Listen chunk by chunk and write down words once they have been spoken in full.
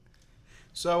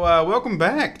So, welcome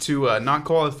back to Not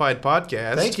Qualified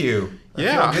Podcast. Thank you.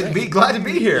 Yeah. Be glad to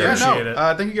be here. Yeah, Appreciate it.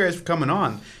 thank you guys for coming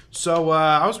on. So,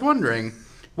 I was wondering,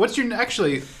 what's your...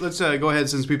 Actually, let's go ahead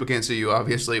since people can't see you,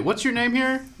 obviously. What's your name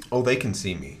here? Oh, they can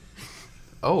see me.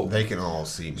 Oh. They can all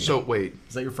see me. So, wait.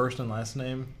 Is that your first and last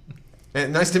name?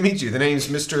 And nice to meet you. The name's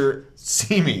Mr.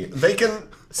 See Me. They can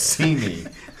see me.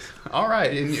 All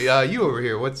right. And you over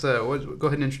here, go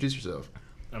ahead and introduce yourself.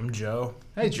 I'm Joe.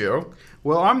 Hey, Joe.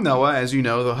 Well, I'm Noah, as you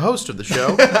know, the host of the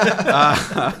show.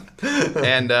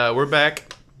 And we're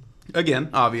back again,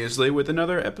 obviously, with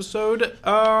another episode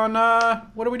on,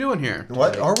 what are we doing here?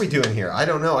 What are we doing here? I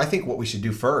don't know. I think what we should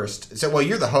do first. So, well,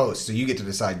 you're the host, so you get to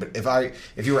decide. But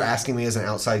if you were asking me as an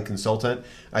outside consultant,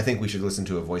 I think we should listen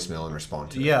to a voicemail and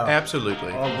respond to it. Yeah.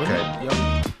 Absolutely. Okay.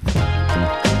 Yep.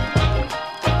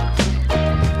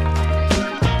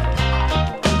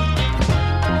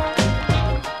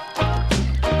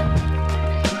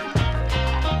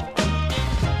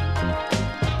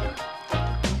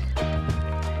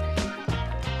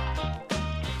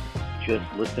 Just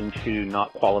listen to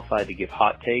Not Qualified to Give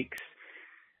Hot Takes.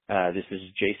 This is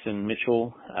Jason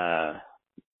Mitchell.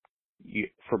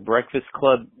 For Breakfast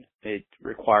Club, it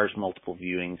requires multiple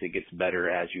viewings. It gets better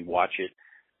as you watch it.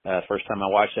 First time I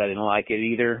watched it, I didn't like it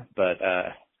either, but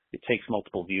it takes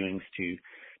multiple viewings to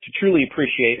truly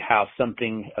appreciate how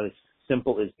something as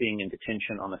simple as being in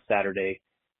detention on a Saturday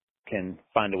can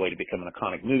find a way to become an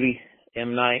iconic movie.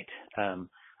 M. Night,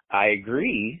 I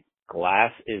agree.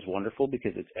 Glass is wonderful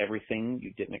because it's everything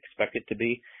you didn't expect it to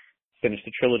be. Finished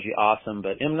the trilogy awesome,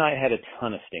 but M. Night had a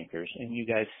ton of stinkers, and you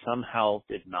guys somehow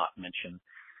did not mention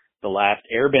The Last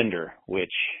Airbender,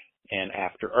 and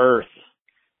After Earth,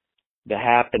 The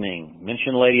Happening,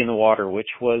 mention Lady in the Water,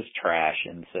 which was trash,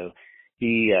 and so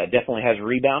he definitely has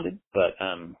rebounded, but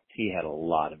he had a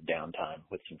lot of downtime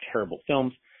with some terrible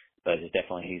films, but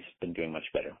he's been doing much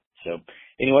better. So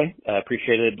anyway,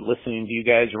 appreciated listening to you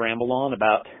guys ramble on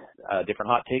about different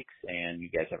hot takes, and you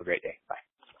guys have a great day. Bye.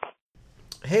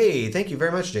 Hey, thank you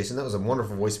very much, Jason. That was a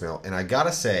wonderful voicemail. And I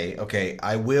gotta say, okay,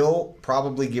 I will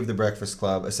probably give The Breakfast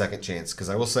Club a second chance, because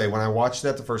I will say, when I watched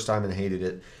that the first time and hated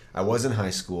it, I was in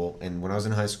high school, and when I was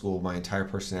in high school, my entire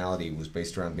personality was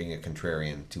based around being a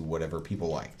contrarian to whatever people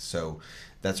liked. So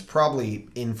that's probably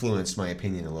influenced my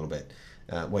opinion a little bit.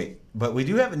 But we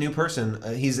do have a new person.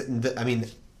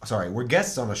 We're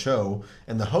guests on a show,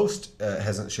 and the host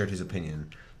hasn't shared his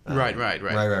opinion. Right.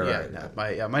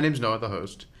 Yeah, My name's Noah, the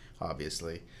host,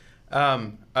 obviously.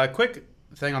 A quick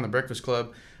thing on The Breakfast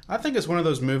Club. I think it's one of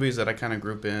those movies that I kind of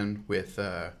group in with,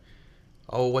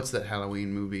 what's that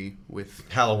Halloween movie with...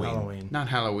 Halloween. Not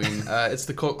Halloween. It's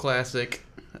the cult classic,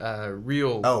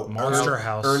 Monster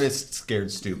House. Ernest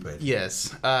Scared Stupid.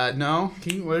 Yes. No.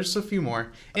 There's a few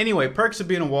more. Anyway, Perks of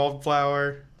Being a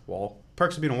Wallflower.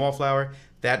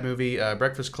 That movie,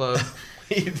 Breakfast Club.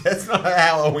 That's not a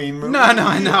Halloween movie. No,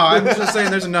 I know. I'm just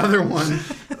saying there's another one.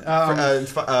 Five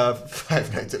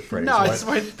Nights at Freddy's. No, it's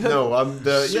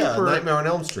Nightmare on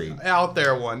Elm Street. Out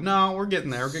there one. No, we're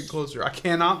getting there. We're getting closer. I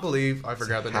cannot believe I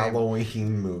forgot the name.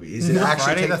 Halloween movie. Is it actually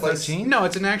Friday the take place? 13th? No,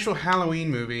 it's an actual Halloween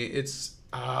movie. It's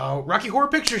Rocky Horror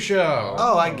Picture Show.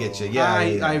 Oh, I get you. Yeah,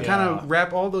 I kind of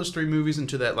wrap all those three movies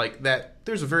into that.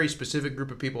 There's a very specific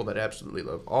group of people that absolutely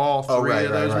love all three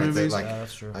of those movies.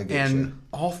 That's true. I get you.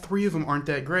 All three of them aren't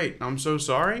that great. I'm so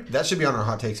sorry. That should be on our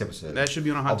Hot Takes episode. That should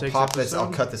be on a Hot Takes episode.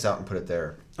 I'll cut this out and put it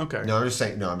there. Okay. No, I'm just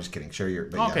saying. No, I'm just kidding. Share your.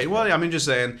 Okay. Well, yeah, I'm just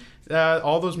saying.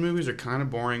 All those movies are kind of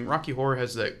boring. Rocky Horror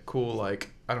has that cool, I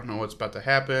don't know what's about to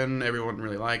happen. Everyone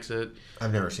really likes it.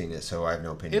 I've never seen it, so I have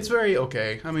no opinion. It's very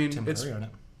okay. I mean, Tim Curry on it.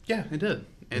 Yeah, it did.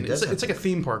 And It it's like a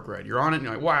theme park ride. You're on it and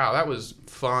you're like, wow, that was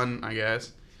fun, I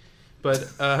guess. But,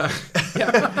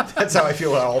 yeah. That's how I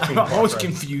feel about all theme I'm always park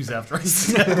rides. confused after I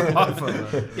step off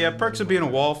of it. Yeah, Perks of Being a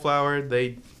Wallflower,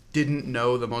 they didn't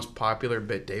know the most popular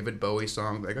David Bowie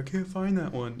song. Like, I can't find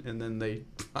that one. And then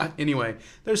anyway,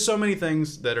 there's so many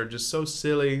things that are just so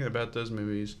silly about those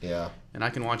movies. Yeah. And I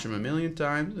can watch them a million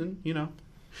times and,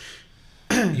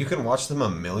 You can watch them a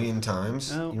million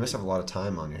times. Oh. You must have a lot of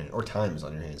time on your hands, or times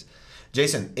on your hands.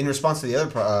 Jason, in response to the other,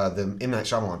 the M. Night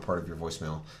Shyamalan part of your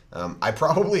voicemail, I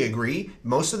probably agree.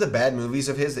 Most of the bad movies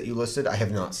of his that you listed, I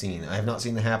have not seen. I have not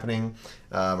seen The Happening.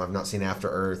 I've not seen After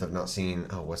Earth. I've not seen,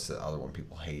 what's the other one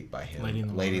people hate by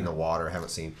him? Lady in the Water. I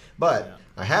haven't seen. But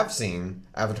I have seen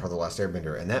Avatar: The Last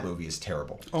Airbender, and that movie is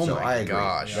terrible. Oh so my I agree.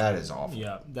 gosh. That is awful.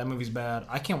 Yeah, that movie's bad.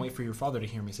 I can't wait for your father to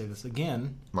hear me say this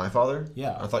again. My father?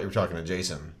 Yeah. I thought you were talking to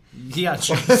Jason. Yeah,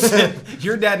 Jason.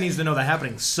 Your dad needs to know that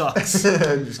Happening sucks.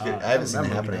 I'm just kidding. I haven't seen that The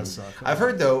movie Happening. does suck. I've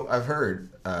heard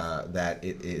that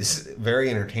it is very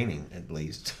entertaining, at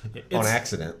least on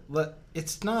accident.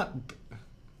 It's not.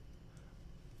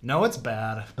 No, it's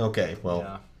bad. Okay, well,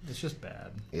 Yeah, it's just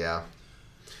bad. yeah.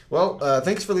 Well,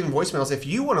 thanks for leaving voicemails. If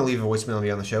you want to leave a voicemail and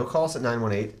be on the show, call us at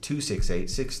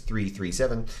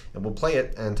 918-268-6337, and we'll play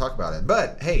it and talk about it.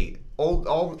 But, hey,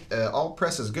 all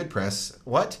press is good press.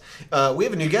 What? We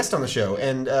have a new guest on the show,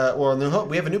 and,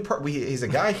 we have a new he's a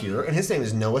guy here, and his name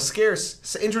is Noah Scarce.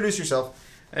 So introduce yourself.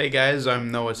 Hey guys,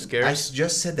 I'm Noah I Scarce,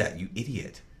 just said that, you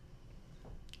idiot.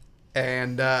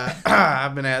 and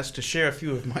I've been asked to share a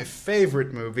few of my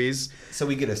favorite movies. So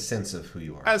we get a sense of who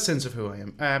you are. A sense of who I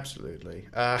am, absolutely.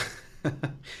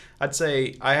 I'd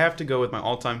say I have to go with my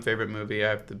all-time favorite movie. I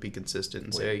have to be consistent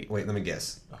and say, Wait, let me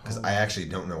guess. Because I actually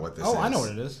don't know what this is. Oh, I know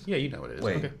what it is. yeah, you know what it is.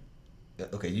 Wait. Okay.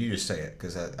 Okay, you just say it,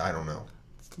 because I don't know.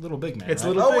 It's Little Big Man. It's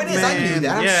right? Little Oh, Big it is. I Man. knew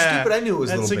that. I'm stupid. I knew it was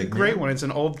That's Little Big a great Man. one. It's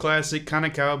an old classic kind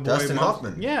of cowboy. Dustin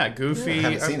Hoffman. Yeah, goofy. Yeah,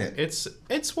 I haven't seen it.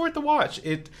 It's worth a watch.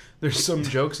 There's some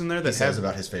jokes in there that He says have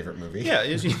about his favorite movie. yeah.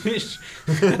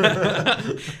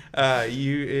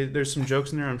 There's some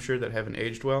jokes in there I'm sure that haven't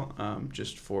aged well.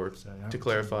 Just to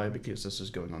clarify, because this is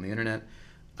going on the internet.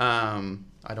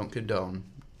 I don't condone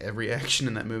every action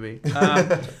in that movie.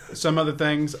 Some other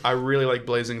things, I really like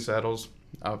Blazing Saddles.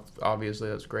 Obviously,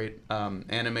 that's great.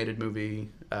 Animated movie,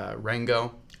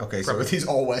 Rango. Okay, so these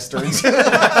all westerns.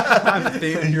 I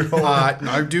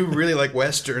do really like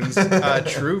westerns.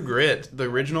 True Grit, the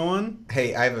original one.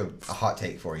 Hey, I have a hot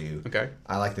take for you. Okay.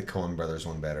 I like the Coen Brothers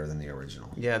one better than the original.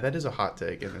 Yeah, that is a hot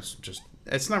take, and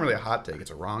it's not really a hot take.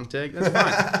 It's a wrong take. That's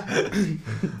fine.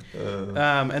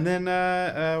 And then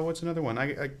what's another one?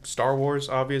 I Star Wars,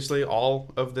 obviously,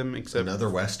 all of them except Another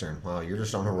western. Wow, you're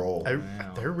just on a roll.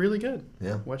 they're really good.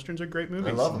 Yeah. Westerns are great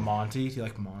movies. I love them. Monty. Do you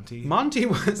like Monty? Monty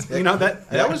was,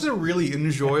 that was a really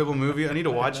enjoyable movie. I need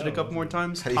to watch it a couple more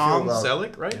times. How do you feel Tom about-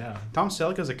 Selleck, right? Yeah. Tom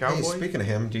Selleck as a cowboy. Hey, speaking of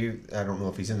him, I don't know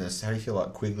if he's in this. How do you feel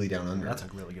about Quigley Down Under? That's a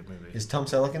really good movie. Is Tom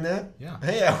Selleck in that? Yeah.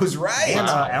 Hey, I was right. And,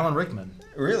 Alan Rickman.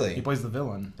 Really? He plays the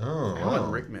villain. Oh, Alan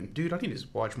wow. Rickman, dude, I need to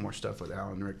watch more stuff with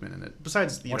Alan Rickman in it.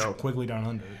 Besides, Watch Quigley Down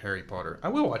Under. Harry Potter. I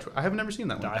will watch. I have never seen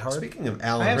that one. Die Hard. Speaking of I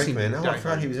Alan have seen Rickman, I Die forgot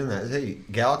Hard. he was in that. Hey,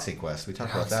 Galaxy Quest. We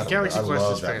talked about that. Galaxy I Quest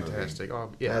love is that movie. fantastic.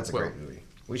 Oh, yeah, That's a great movie.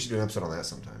 We should do an episode on that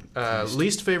sometime.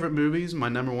 Least favorite movies. My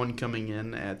number one coming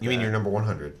in at. You mean your number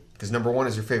 100? Because number 1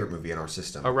 is your favorite movie in our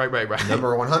system. Oh, right.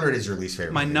 Number 100 is your least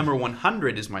favorite My movie. number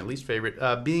 100 is my least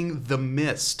favorite, being The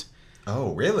Mist.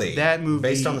 Oh, really? That movie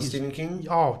Based on the is- Stephen King?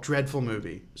 Oh, dreadful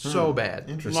movie. So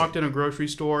bad. Interesting. Locked in a grocery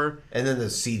store. And then the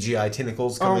CGI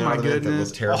tentacles Oh coming my out of it that goodness.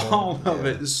 look terrible. All of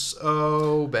Yeah. it is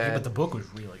so Yeah, bad. but the book was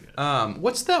really good.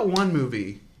 What's that one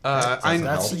movie? That's I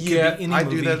could be yeah, any I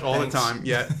do movie. that all Thanks. the time.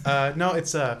 Yeah. No,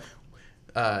 it's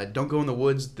Don't Go in the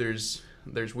Woods. There's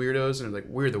weirdos and like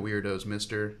we're the weirdos,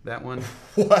 Mister. That one.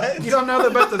 What? You don't know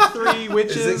about the three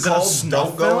witches? Is it called snuff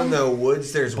Don't Go in film? the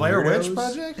Woods, There's Blair Weirdos? Witch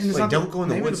Project? And it's Wait, not the- Don't Go in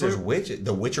the maybe Woods, the- There's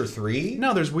The Witcher 3?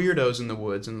 No, there's weirdos in the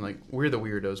woods and like we're the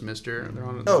weirdos, Mister. They're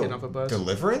on getting off a bus.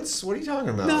 Deliverance? What are you talking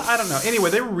about? No, I don't know. Anyway,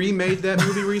 they remade that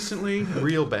movie recently.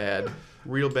 Real bad.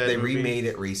 They movie. remade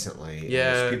it recently.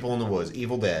 Yeah. There's People in the Woods.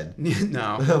 Evil Dead.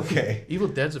 No. Okay. Evil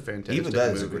Dead's a fantastic Evil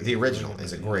Dead is movie. the original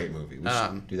is a great movie. We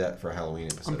should do that for a Halloween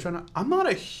episode. I'm not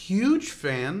a huge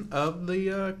fan of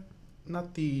the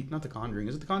not the Conjuring.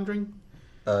 Is it the Conjuring?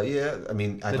 Yeah, I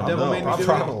mean, I The don't Devil know. Made Me Do It?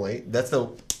 Probably. That's the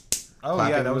Oh,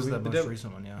 clapping yeah, that was movie? the most Devil-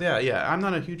 recent one, yeah. Yeah. I'm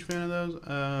not a huge fan of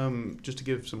those. Just to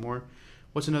give some more.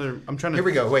 What's another? I'm trying to. Here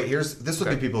we go. Wait, this will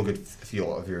Okay. give people a good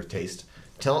feel of your taste.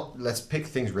 Let's pick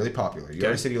things really popular. You Okay.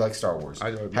 already said you like Star Wars. I How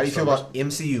like do you Star feel Wars. about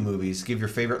MCU movies? Give your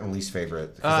favorite and least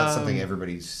favorite because that's something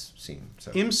everybody's seen.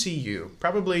 So. MCU.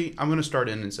 Probably, I'm going to start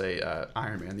in and say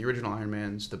Iron Man. The original Iron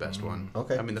Man's the best one.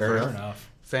 Okay, I mean, the fair first enough.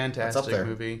 fantastic there.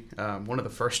 movie. One of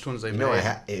the first ones they You made. know,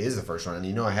 it is the first one,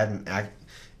 and I hadn't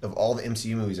of all the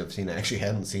MCU movies I've seen, I actually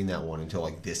hadn't seen that one until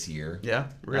like this year. Yeah,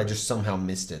 really. I just somehow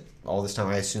missed it. All this time,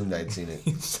 I assumed I'd seen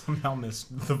it. Somehow missed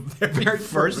the very very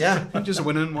first. Yeah. I just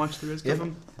went in and watched the rest Yep.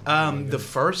 of them. The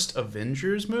first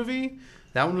Avengers movie,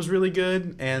 that one was really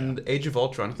good, and Age of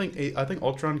Ultron. I think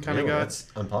Ultron kind of Really, got. that's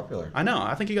unpopular. I know.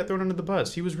 I think he got thrown under the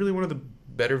bus. He was really one of the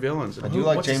better villains. I do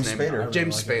like What's his James name? Spader. I really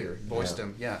James like Spader voiced Yeah.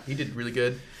 him. Yeah, he did really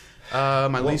good.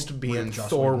 My least being Joss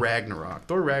Thor Whedon. Ragnarok.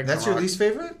 Thor Ragnarok. That's your least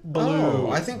favorite? Blue. Oh,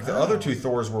 I think the other two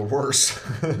Thors were worse.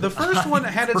 The first one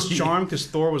had its Free. charm because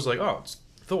Thor was like, oh, it's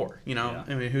Thor. You know,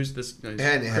 Yeah. I mean, who's this? And it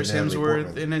had Chris Natalie Hemsworth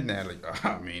Portman. and Natalie.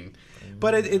 I mean,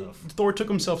 but Thor took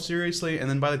himself seriously, and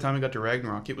then by the time it got to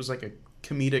Ragnarok, it was like a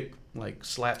comedic, like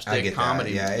slapstick I get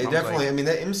comedy. that. Yeah, I it was definitely. like, I mean,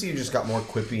 the MCU just got more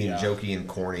quippy and Yeah. jokey and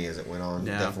corny as it went on.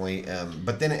 Yeah. Definitely.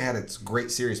 But then it had its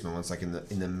great serious moments, like in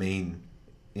the main,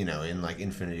 in like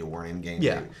Infinity War and Endgame.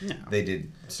 Yeah. They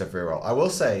did stuff very well. I will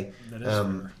say, That is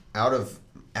fair. out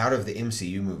of the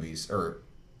MCU movies, or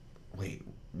wait,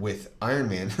 with Iron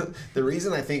Man, the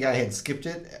reason I think I had skipped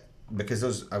it, because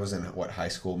I was in high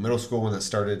school, middle school when it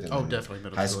started. And definitely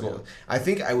middle high school. school. I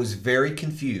think I was very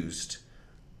confused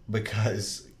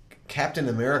because Captain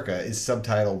America is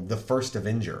subtitled The First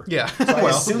Avenger. Yeah. So I Well,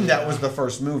 assumed that was the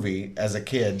first movie as a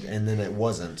kid, and then it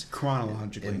wasn't.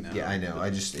 Chronologically, And, no. yeah, I know.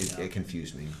 It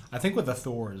confused me. I think with the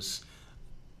Thors,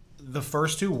 the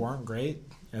first two weren't great,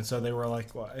 and so they were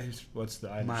like, well, "What's the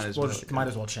Might as might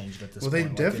as well change it at this Well, point." they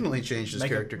Like, definitely changed his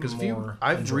make it character because more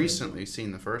I've enjoyable. recently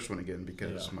seen the first one again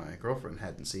because Yeah. my girlfriend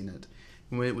hadn't seen it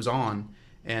when it was on,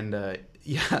 and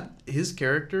his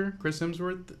character Chris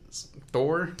Hemsworth,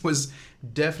 Thor, was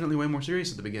definitely way more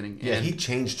serious at the beginning. Yeah, and he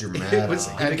changed dramatically. was-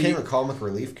 He became a comic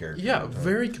relief character. yeah,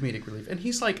 very comedic relief, and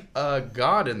he's like a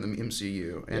god in the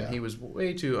MCU, and Yeah. he was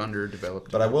way too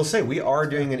underdeveloped. But I will say, we are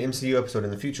doing an MCU episode in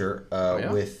the future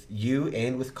yeah? with you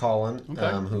and with Colin,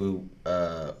 Okay. who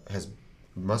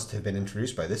must have been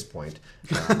introduced by this point.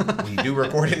 We do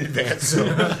record in advance. So,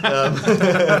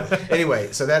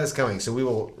 anyway, so that is coming. So we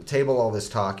will table all this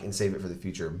talk and save it for the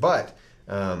future. But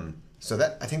so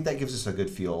that I think that gives us a good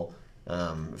feel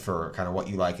for kind of what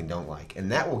you like and don't like.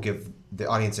 And that will give the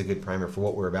audience a good primer for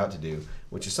what we're about to do,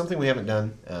 which is something we haven't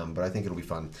done, but I think it'll be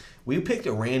fun. We picked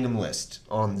a random list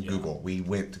on Google. We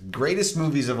went greatest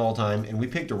movies of all time, and we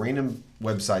picked a random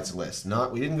website's list.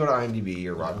 We didn't go to IMDb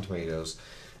or Rotten Tomatoes.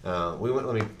 We went.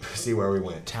 Let me see where we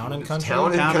went. Town and Country.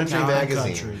 Town and Country Town and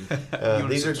magazine. Country.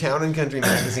 These are Town and Country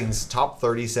magazine's top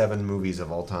 37 movies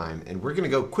of all time, and we're going to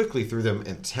go quickly through them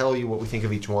and tell you what we think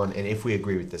of each one and if we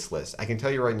agree with this list. I can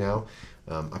tell you right now,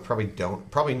 I probably don't.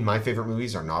 Probably my favorite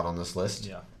movies are not on this list.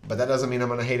 Yeah. But that doesn't mean I'm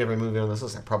going to hate every movie on this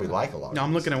list. I probably like a lot. No,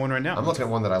 I'm looking at one right now. I'm looking at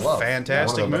one that I love.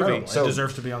 Fantastic One of the better movie. ones. It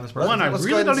deserves to be on this. Well, list. One I let's go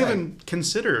really ahead and don't say. even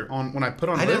consider on when I put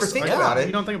on. I never lists. think Like, about it.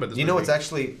 You don't think about this. You know, movie. it's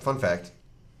actually fun fact.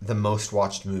 The most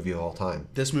watched movie of all time.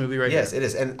 This movie right Yes, here. it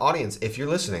is. And audience, if you're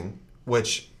listening,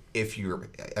 if you're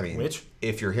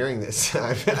hearing this,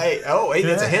 that's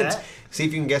a hint. See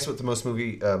if you can guess what the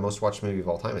most watched movie of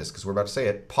all time is, because we're about to say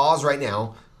it. Pause right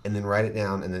now and then write it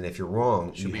down. And then if you're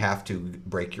wrong, you have to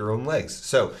break your own legs.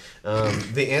 So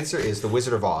the answer is The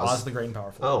Wizard of Oz. Oz the Great and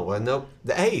Powerful. Oh well, nope.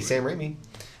 Hey, Sam Raimi.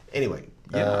 Anyway.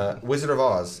 Wizard of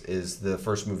Oz is the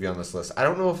first movie on this list. I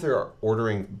don't know if they're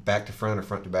ordering back to front or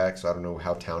front to back, so I don't know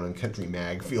how Town and Country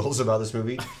Mag feels about this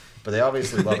movie, but they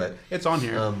obviously love it. It's on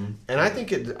here. And I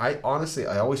think I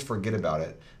always forget about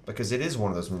it because it is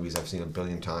one of those movies I've seen a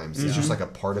billion times. It's just like a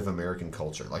part of American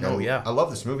culture. Like, I love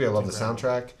this movie. I love the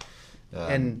soundtrack.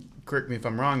 And correct me if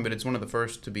I'm wrong, but it's one of the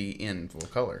first to be in full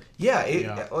color.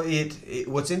 Yeah,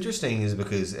 what's interesting is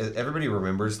because everybody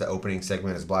remembers the opening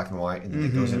segment is black and white, and then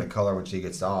it goes into color when she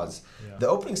gets to Oz. Yeah. The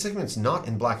opening segment's not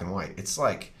in black and white. It's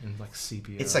like And like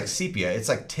sepia. it's like sepia. It's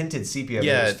like tinted sepia.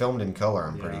 Yeah. But it's filmed in color.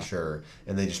 I'm pretty Yeah. sure,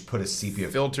 and they just put a sepia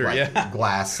Filter, like,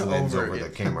 glass lens Over over it. the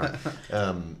camera.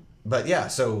 But yeah,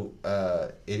 so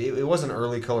it was an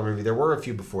early color movie. There were a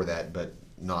few before that, but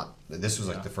not. This was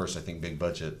like the first, I think, big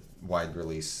budget wide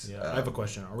release. Yeah, I have a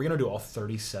question. Are we going to do all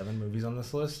 37 movies on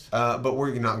this list? But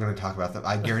we're not going to talk about them.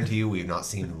 I guarantee you we've not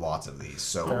seen lots of these.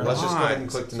 So Fair let's just go ahead and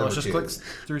enough. click to So number let's just two. click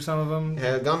through some of them.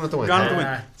 Gone with the Wind. Gone with the Wind.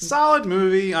 Ah. Solid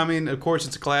movie. I mean, of course,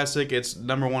 it's a classic. It's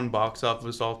 #1 box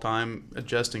office all time,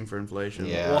 adjusting for inflation.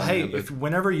 Yeah. Well, hey, but-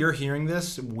 whenever you're hearing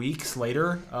this weeks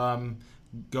later,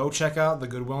 go check out the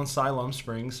Goodwill in Siloam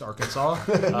Springs, Arkansas.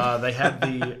 They had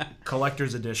the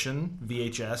collector's edition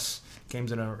VHS. Came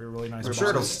in a really nice I'm box. sure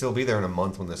it'll still be there in a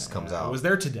month when this comes I out. was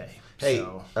there today. Hey,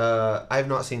 so. I have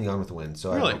not seen Gone with the Wind,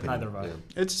 so I have Really? no opinion. Neither have I.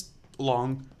 Yeah. It's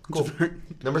long. Cool.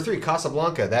 Number 3,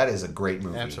 Casablanca. That is a great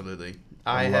movie. Absolutely.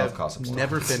 I I love have Casablanca.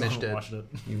 never I finished haven't it. watched it.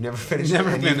 You've never finished Never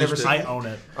it? and you've finished never it. seen I own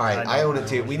it. All right, I own it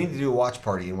too. watched We need to do a watch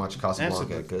party and watch Casablanca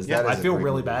Absolutely. because Yeah, that is I a feel great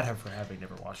really movie. bad for having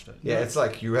never watched it. Yeah, it's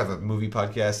like you have a movie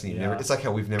podcast and you Yeah. never. It's like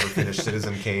how we've never finished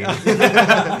Citizen Kane.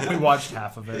 We watched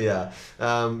half of it. Yeah,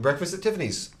 Breakfast at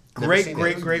Tiffany's. Never Great seen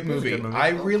great it. great It was a movie. good movie.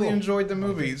 I Oh, really cool. enjoyed the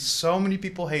movie. So many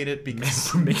people hate it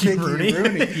because Mickey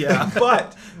Rooney. Yeah.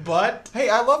 but Hey,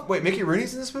 I love. Wait, Mickey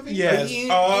Rooney's in this movie? yes.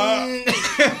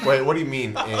 Wait, what do you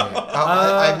mean?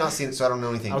 I have not seen it, so I don't know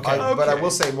anything. Okay. But I Okay. will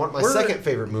say, my We're- second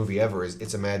favorite movie ever is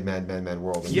It's a Mad, Mad, Mad, Mad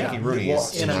World. And Yeah. Mickey Rooney Well,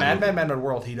 is In a that Mad movie. Mad Mad Mad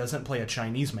World, he doesn't play a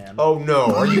Chinese man. Oh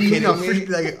no! Are you kidding No, me?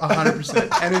 like 100%.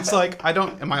 And it's like I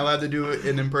don't. Am I allowed to do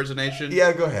an impersonation?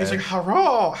 Yeah, go ahead. He's like,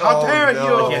 "Hello, how Oh, dare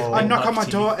no. you!" I knock on my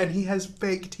Teeth. door, and he has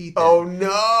fake teeth. in. Oh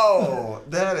no!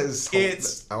 That is.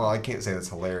 It's- Well, I can't say that's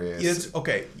hilarious. It's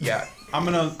okay. Yeah, I'm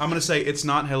gonna say it's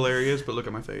not hilarious, but look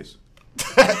at my face.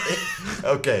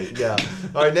 Okay, yeah.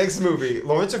 All right, next movie,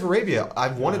 Lawrence of Arabia.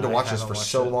 I've wanted to watch this for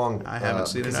so long. I haven't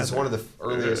seen it because it's either. one of the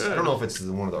earliest. I don't know if it's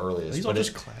one of the earliest. These are but just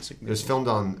it, classic it was movies. filmed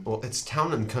on. Well, it's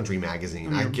Town and Country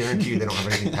magazine. I guarantee you they don't have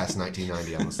anything past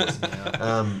 1990 on this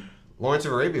list. Lawrence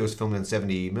of Arabia was filmed in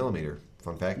 70 millimeter.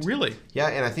 Fun fact. Really? Yeah,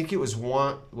 and I think it was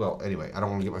one. Well, anyway, I don't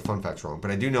want to get my fun facts wrong,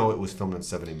 but I do know it was filmed in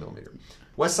 70 millimeter.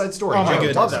 West Side Story. Oh my Joe,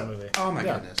 goodness. talk Love that about it. movie. Oh my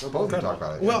Yeah. goodness. We'll both talk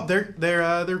about it. Well,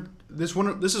 this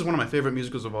is one of my favorite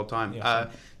musicals of all time. Yeah.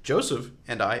 Joseph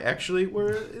and I actually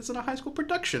were in a high school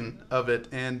production of it,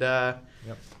 and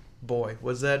boy,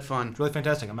 was that fun. It's really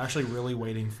fantastic. I'm actually really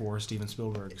waiting for Steven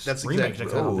Spielberg's That's remake exactly-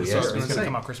 to come out. Oh, This yeah, is I was going gonna to say.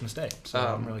 come out Christmas Day, so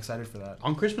I'm really excited for that.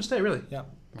 On Christmas Day, really? Yeah,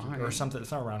 Why? or something.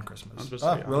 It's not around Christmas. I was supposed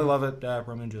to say, Really love it.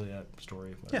 Romeo and Juliet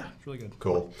story. But Yeah. it's really good.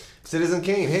 Cool. Citizen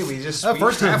Kane. Hey, we just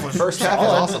First half was first half is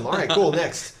solid. awesome. All right, cool.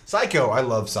 Next, Psycho. I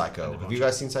love Psycho. Have you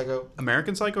guys seen Psycho?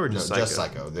 American Psycho or No, just Psycho? just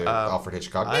Psycho. The Alfred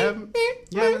Hitchcock. I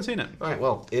haven't seen it. All right.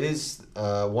 Well, it is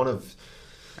one of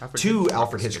Alfred two Hitchcock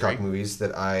Alfred is Hitchcock great. movies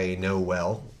that I know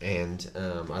well, and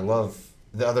I love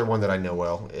the other one that I know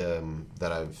well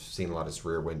that I've seen a lot is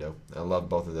Rear Window. I love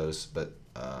both of those, but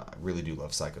I really do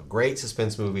love Psycho. Great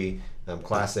suspense movie,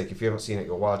 classic. If you haven't seen it,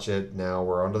 go watch it. Now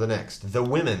we're on to the next. The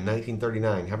Women,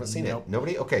 1939. Haven't seen Nope. it?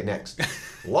 Nobody? Okay, next.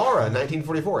 Laura,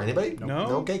 1944. Anybody? No.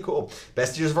 Okay, cool.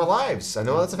 Best Years of Our Lives. I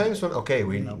know that's a famous one. Okay,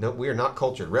 we are not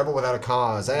cultured. Rebel Without a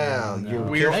Cause. You're,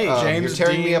 Weird. Hey, you're James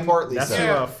tearing me Dean. apart, Lisa.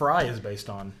 That's who Fry is based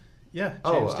on. Yeah.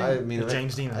 Oh, James Dean. I mean, The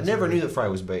James Dean I is never really- knew that Fry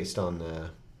was based on.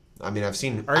 I mean, I've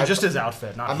seen. Or I've- just his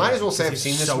outfit. Not I might him, as well say I've because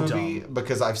seen he's this so movie dumb.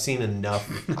 because I've seen enough.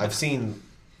 I've seen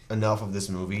enough of this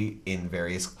movie in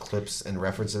various clips and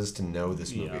references to know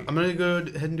this movie. Yeah. I'm going to go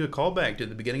ahead and do a callback to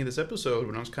the beginning of this episode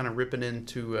when I was kind of ripping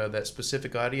into that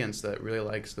specific audience that really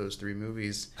likes those three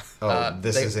movies. Oh,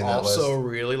 this they is in that also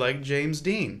list. really like James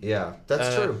Dean. Yeah,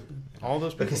 that's true. All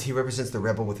those people. Because he represents the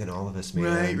rebel within all of us,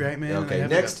 man. Right, man. I Okay, have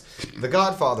next, The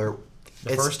Godfather.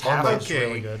 The It's first on half my was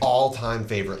really good. all-time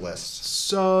favorite list.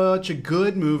 Such a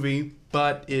good movie,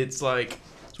 but it's like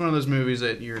it's one of those movies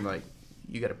that you're like,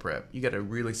 you got to prep. You got to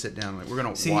really sit down. Like, we're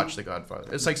gonna See- watch The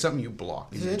Godfather. It's like something you block.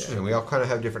 This is interesting. We all kind of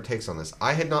have different takes on this.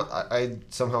 I had not. I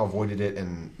somehow avoided it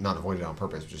and not avoided it on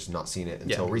purpose, just not seen it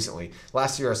until Yeah. recently.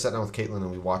 Last year, I sat down with Caitlin and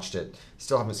we watched it.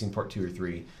 Still haven't seen part 2 or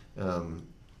 3.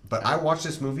 But I watched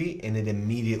this movie and it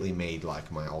immediately made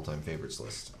like my all-time favorites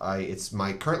list. It's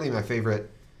currently my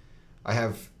favorite. I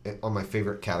have on my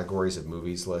favorite categories of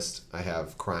movies list. I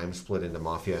have crime split into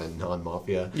mafia and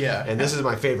non-mafia. Yeah. And this is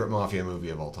my favorite mafia movie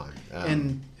of all time.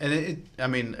 And I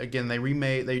mean, again, they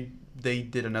remade. They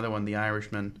did another one, The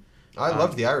Irishman. I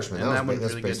loved The Irishman. And That's one's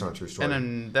really based good. on a true story. And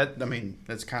then that, I mean,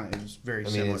 that's kind of very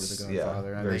similar to The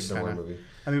Godfather. I very think similar kinda, movie.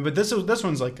 I mean, but this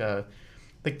one's like the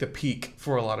peak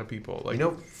for a lot of people. Like, You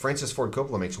know, Francis Ford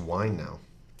Coppola makes wine now.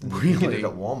 You Really? can get it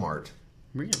at Walmart.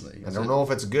 really? I don't know if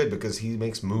it's good because he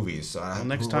makes movies. So Well,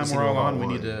 next time we're all on, we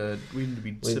need to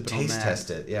be sipping on taste that. test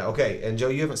it. Yeah, okay. And Joe,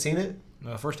 you haven't seen it?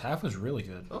 The first half was really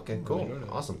good. Okay, cool, enjoyed it.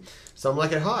 awesome. Some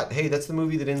Like It Hot. Hey, that's the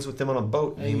movie that ends with them on a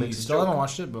boat and he Hey, makes a still joke. haven't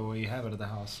watched it, but we have it at the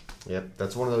house. Yep,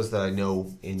 that's one of those that I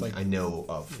know like- I know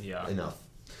of Yeah. enough.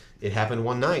 It Happened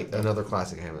One Night, another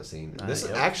classic I haven't seen. This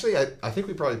Yep. actually, I think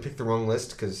we probably picked the wrong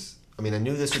list because. I mean, I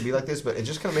knew this would be like this, but it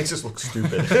just kind of makes us look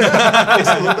stupid. Makes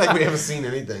it look like we haven't seen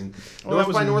anything. Well, North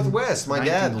that by was Northwest. My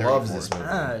dad 1934. loves this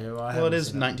movie. Well, it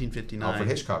is 1959. Alfred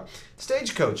Hitchcock.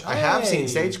 Stagecoach. I have seen Hey!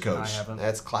 Stagecoach. I haven't.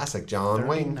 That's classic. John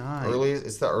Wayne. 39.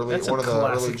 It's the early That's a one of the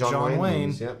early classic John, John Wayne, Wayne.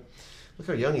 movies. Yep. Look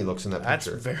how young he looks in that That's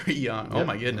picture. very young. Oh Yep.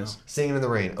 my goodness. Singing in the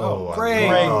Rain. Oh, great.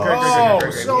 I love Great, Singing in the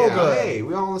great, Rain. so Yeah, good. Hey,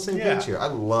 we're all on the same Yeah. page here. I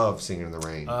love Singing in the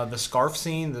Rain. The scarf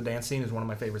scene, the dance scene, is one of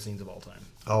my favorite scenes of all time.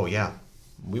 Oh yeah,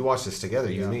 we watched this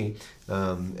together, you and me,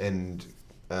 and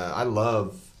I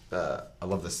love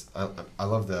this. I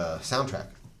love the soundtrack.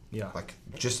 Yeah. Like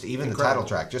just even the Incredible. title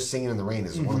track, just "Singing in the Rain"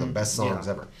 is one of the best songs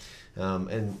Yeah. ever.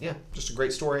 And yeah, just a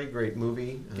great story, great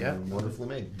movie, Yeah. wonderfully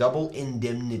made. Double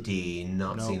Indemnity,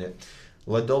 not Nope. seen it.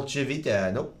 La Dolce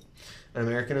Vita, nope. An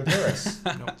American in Paris,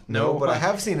 No. but I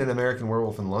have seen An American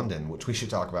Werewolf in London, which we should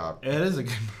talk about. It is a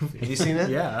good movie. Have you seen it?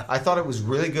 Yeah. I thought it was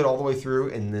really good all the way through,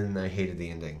 and then I hated the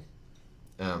ending.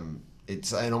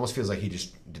 It almost feels like he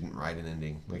just didn't write an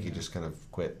ending, like he just kind of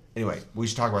quit. Anyway, we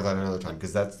should talk about that another time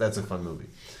because that's a fun movie.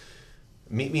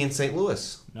 Meet Me in St.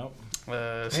 Louis. Nope.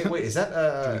 Hey, wait, is that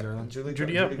Judy Garland. Judy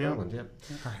Judy, Garland? yeah. Garland,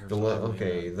 yeah. Her hair's The lovely.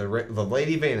 okay, the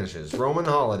Lady Vanishes, Roman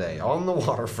Holiday, On the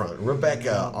Waterfront,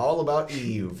 Rebecca, All About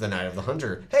Eve, The Night of the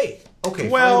Hunter. Hey, okay,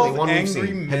 12 finally one we've Angry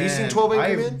seen. Men. Have you seen 12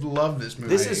 Angry I Men? love this movie.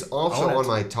 This is also own it. on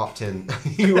my top 10.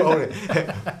 You own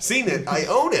it. Seen it. I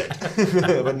own it.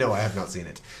 But no, I have not seen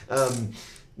it.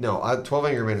 No, 12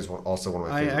 Angry Men is also one of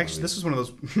my favorite movies. This is one of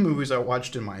those movies I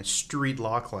watched in my street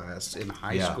law class in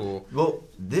high school. Well,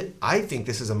 I think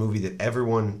this is a movie that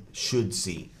everyone should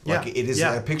see. Like, it is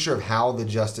a picture of how the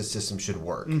justice system should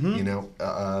work. You know,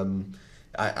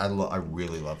 I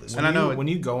really love this. And movie. I know when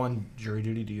you go on jury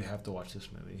duty, do you have to watch this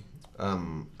movie?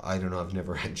 I don't know. I've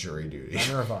never had jury duty.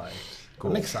 Neither have I.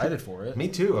 Cool. I'm excited for it. Me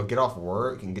too. I'll get off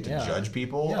work and get to judge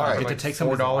people. Yeah, All I right. get to take some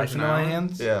 $4 into my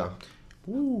hands. Yeah.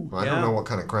 Ooh, Well, I don't know what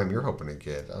kind of crime you're hoping to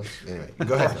get. Anyway,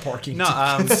 go ahead. Parking. No,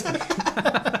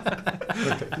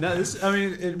 no.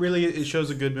 It shows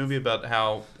a good movie about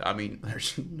how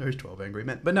there's 12 Angry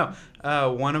Men, but no,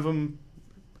 one of them.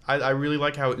 I really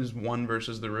like how it is one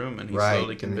versus the room, and he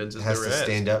slowly convinces and it has the to rest.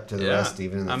 stand up to the rest,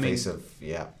 even in the face of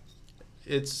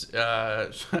It's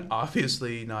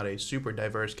obviously not a super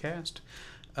diverse cast.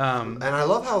 And I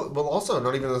love how, well, also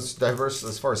not even as diverse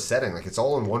as far as setting. Like, it's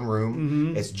all in one room.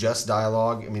 Mm-hmm. It's just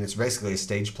dialogue. I mean, it's basically a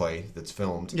stage play that's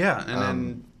filmed. Yeah, and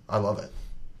then I love it.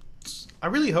 I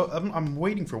really hope. I'm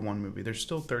waiting for one movie. There's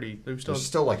still 30. There's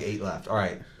still like 8 left. All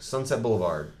right, Sunset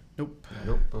Boulevard. Nope.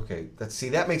 Okay,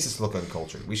 that makes us look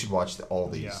uncultured. We should watch all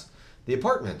these. Yeah. The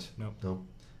Apartment. Nope.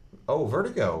 Oh,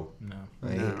 Vertigo. No.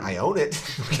 I own it.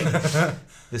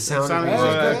 The Sound of Music.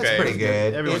 okay. That's pretty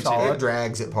good. Everyone's It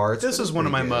drags at parts. This but is it's one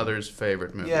of my pretty good. mother's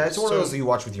favorite movies. Yeah, it's one of those that you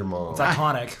watch with your mom. It's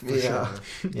iconic. For Yeah,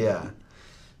 sure. yeah.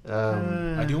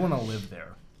 I do want to live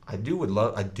there. I would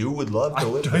love to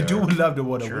live there. I do would love to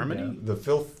want to Germany? live there.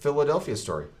 The Philadelphia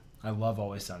story. I love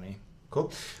Always Sunny.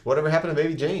 Cool. Whatever happened to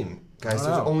Baby Jane? Guys,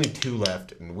 there's only 2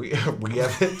 left, and we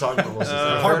haven't talked about most of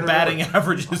them. Our batting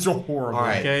average is horrible. All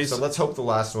right, Okay, so so- let's hope the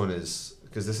last one is,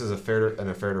 because this is an affair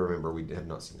to remember. We have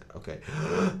not seen that. Okay.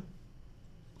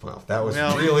 Well, that was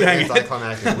really dang it.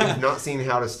 anticlimactic. We have not seen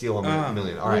How to Steal a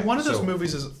Million. All right. one of those so-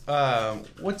 movies is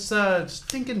what's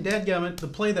Stinking Dadgummit? The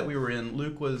play that we were in.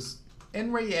 Luke was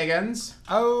Henry Higgins.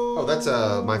 Oh, that's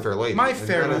My Fair Lady. My And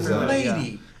Fair that is,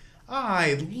 Lady.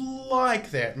 I like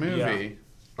that movie. Yeah.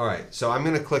 All right, so I'm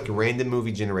going to click Random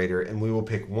Movie Generator, and we will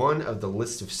pick one of the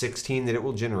list of 16 that it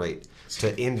will generate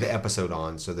to end the episode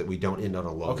on, so that we don't end on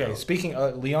a low Okay, note. speaking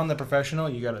Leon the Professional,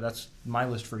 you got it. That's my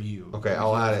list for you. Okay,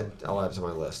 I'll add it. I'll add it to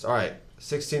my list. All right,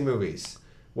 16 movies.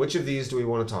 Which of these do we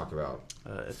want to talk about?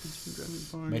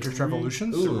 Matrix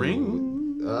Revolutions. The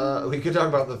Ring. We could talk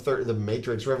about the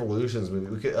Matrix Revolutions movie.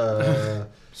 We could.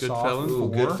 Goodfellas?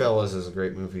 Ooh, 4. Goodfellas is a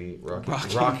great movie.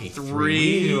 Rocky 3. We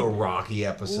need to do a Rocky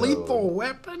episode. Lethal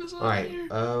Weapon is on All right. here.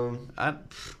 I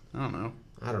don't know.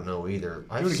 I don't know either.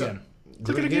 Do it again.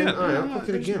 Do it again. All right, I'll click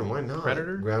it again. Why not?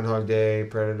 Predator? Groundhog Day,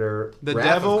 Predator. The Wrath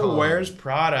of Devil Khan. Wears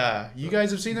Prada. You guys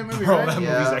have seen that movie, Bro, right? that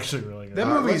Yeah. movie's actually really good. That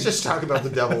Let's movie's just talk about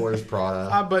The Devil Wears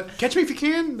Prada. but Catch Me If You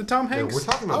Can, the Tom Yeah, Hanks. we're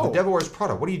talking about The Devil Wears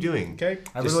Prada. What are you doing? Okay.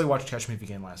 I literally watched Catch Me If You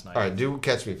Can last night. All right, do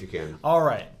Catch Me If You Can. All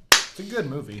right. It's a good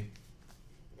movie.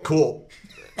 Cool.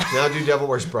 Now do Devil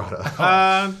Wears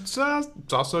Prada.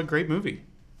 It's also a great movie.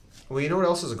 Well, you know what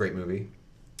else is a great movie?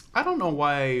 I don't know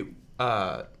why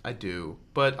I do,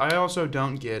 but I also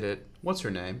don't get it. What's her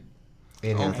name?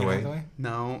 Anne Hathaway. Hathaway?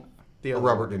 No, the other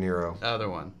Robert one. De Niro. Other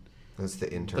one. That's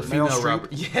the intern. The female Streep?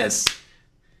 Robert. Yes.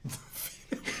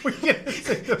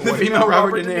 the female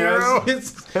Robert De Niro.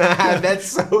 That's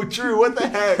so true. What the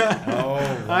heck? Oh,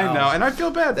 I know, and I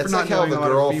feel bad That's for not like how knowing the a lot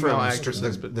girl of female from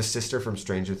actresses. But the sister from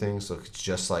Stranger Things looks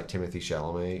just like Timothy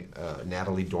Chalamet.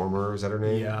 Natalie Dormer, is that her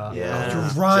name? Yeah. Yeah.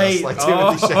 Oh, you're right. Just like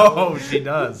Timothy Chalamet. Oh, she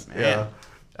does. Yeah.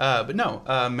 but no,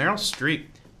 Meryl Streep.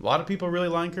 A lot of people really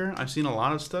like her. I've seen a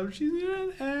lot of stuff she's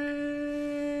in,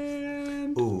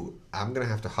 and Ooh, I'm gonna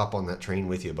have to hop on that train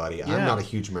with you, buddy. I'm Yeah. not a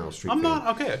huge Meryl Streep I'm fan.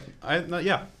 not okay.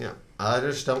 Yeah. Yeah, I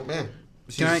just don't, man.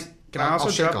 Can I also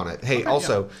I'll shake drop- on it. Hey, Okay,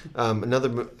 also,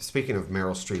 speaking of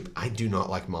Meryl Streep, I do not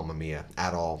like Mamma Mia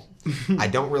at all. I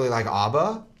don't really like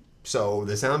ABBA, so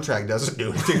the soundtrack doesn't do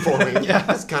anything for me.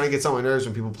 It kind of gets on my nerves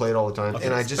when people play it all the time,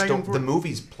 and I just don't. The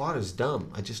movie's plot is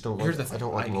dumb. I just don't like. Here's the thing. I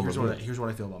don't like Mamma Mia. Here's what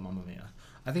I feel about Mamma Mia.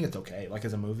 I think it's okay. Like,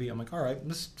 as a movie, I'm like, all right,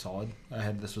 this is solid.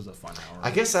 This was a fun hour.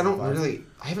 I guess I don't really.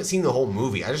 I haven't seen the whole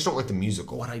movie. I just don't like the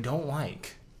musical. What I don't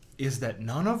like is that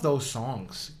none of those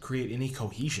songs create any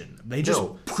cohesion. They just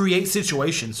create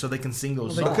situations so they can sing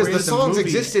those songs. Because the created the songs movie.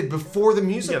 existed before the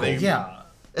musical. Yeah.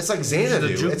 It's like The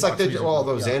Xanadu. jukebox It's like musical,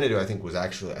 although yeah. Xanadu, I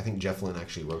think Jeff Lynne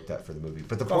actually wrote that for the movie.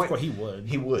 But the Well, of point, course he would.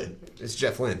 He would. It's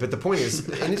Jeff Lynne. But the point is,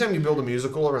 anytime you build a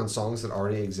musical around songs that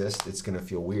already exist, it's going to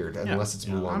feel weird unless it's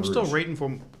Moulin I'm Rouge. still waiting for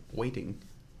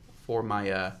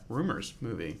my Rumors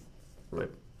movie.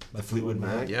 But, The Fleetwood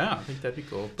Mac. yeah, I think that'd be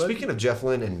cool. But Speaking of Jeff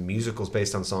Lynne and musicals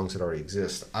based on songs that already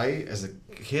exist, as a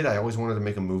kid, I always wanted to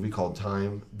make a movie called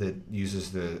Time that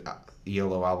uses the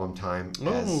ELO Album Time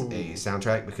as a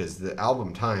soundtrack, because the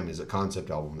album Time is a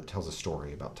concept album that tells a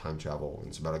story about time travel, and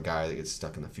it's about a guy that gets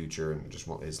stuck in the future and just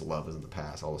his love is in the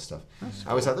past, all this stuff. I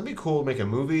always thought that'd be cool to make a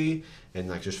movie and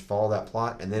like just follow that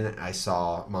plot. And then I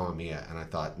saw Mamma Mia and I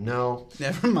thought, no,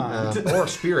 never mind. or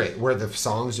Spirit, where the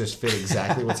songs just fit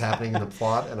exactly what's happening in the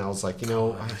plot, and I was like,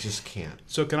 I just can't.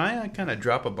 So can I kind of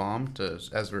drop a bomb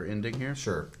as we're ending here?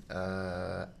 Sure.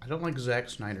 I don't like Zack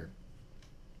Snyder.